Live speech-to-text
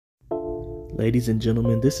Ladies and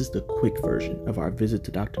gentlemen, this is the quick version of our visit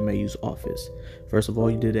to Dr. Mayu's office. First of all,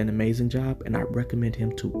 he did an amazing job and I recommend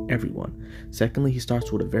him to everyone. Secondly, he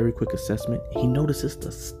starts with a very quick assessment. He notices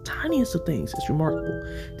the tiniest of things. It's remarkable.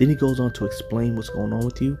 Then he goes on to explain what's going on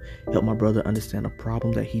with you, help my brother understand a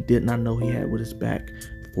problem that he did not know he had with his back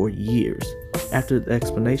for years. After the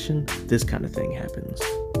explanation, this kind of thing happens.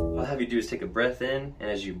 What I'll have you do is take a breath in, and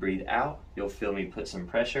as you breathe out, you'll feel me put some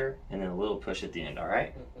pressure and then a little push at the end, all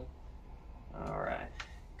right? Alright,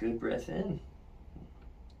 good breath in,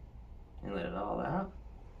 and let it all out.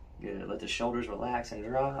 Good, let the shoulders relax and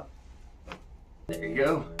drop. There you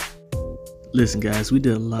go. Listen guys, we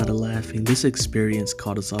did a lot of laughing. This experience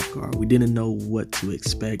caught us off guard. We didn't know what to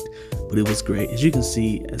expect, but it was great. As you can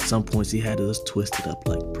see, at some points he had us twisted up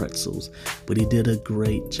like pretzels, but he did a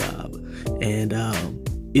great job. And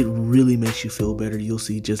it really makes you feel better. You'll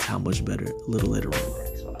see just how much better a little later on.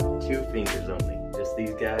 2 fingers only. Just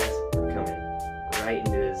these guys are coming right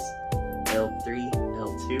into his L3,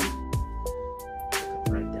 L2.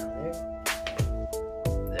 Right down there.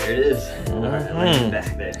 There it is. Alright, right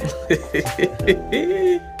back there.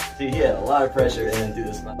 See, he had a lot of pressure in through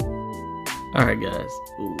the spine. Alright guys,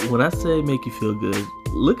 when I say make you feel good,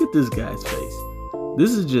 look at this guy's face.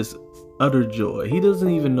 This is just utter joy. He doesn't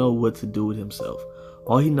even know what to do with himself.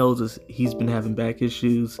 All he knows is he's been having back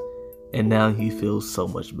issues and now he feels so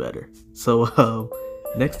much better. So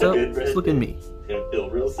next up, let's look at me. It's gonna feel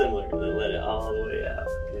real similar, and then let it all the way out.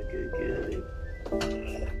 Good, good, good.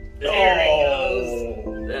 There it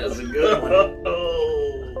goes. That's a good one.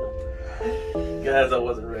 Guys, I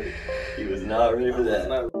wasn't ready. He was not ready for that.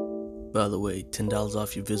 By the way, $10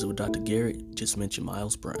 off your visit with Dr. Garrett. Just mention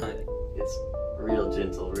Miles Brown. It's real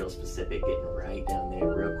gentle, real specific, getting right down there,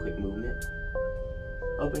 real quick movement.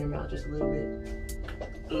 Open your mouth just a little bit.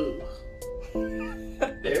 Ooh.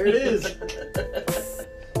 There it is.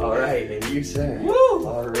 All right, and you, sir. Woo!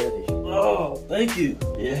 Already. Oh, thank you.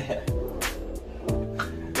 Yeah.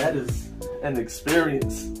 That is an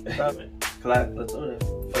experience. Stop it. Clap. Let's do it.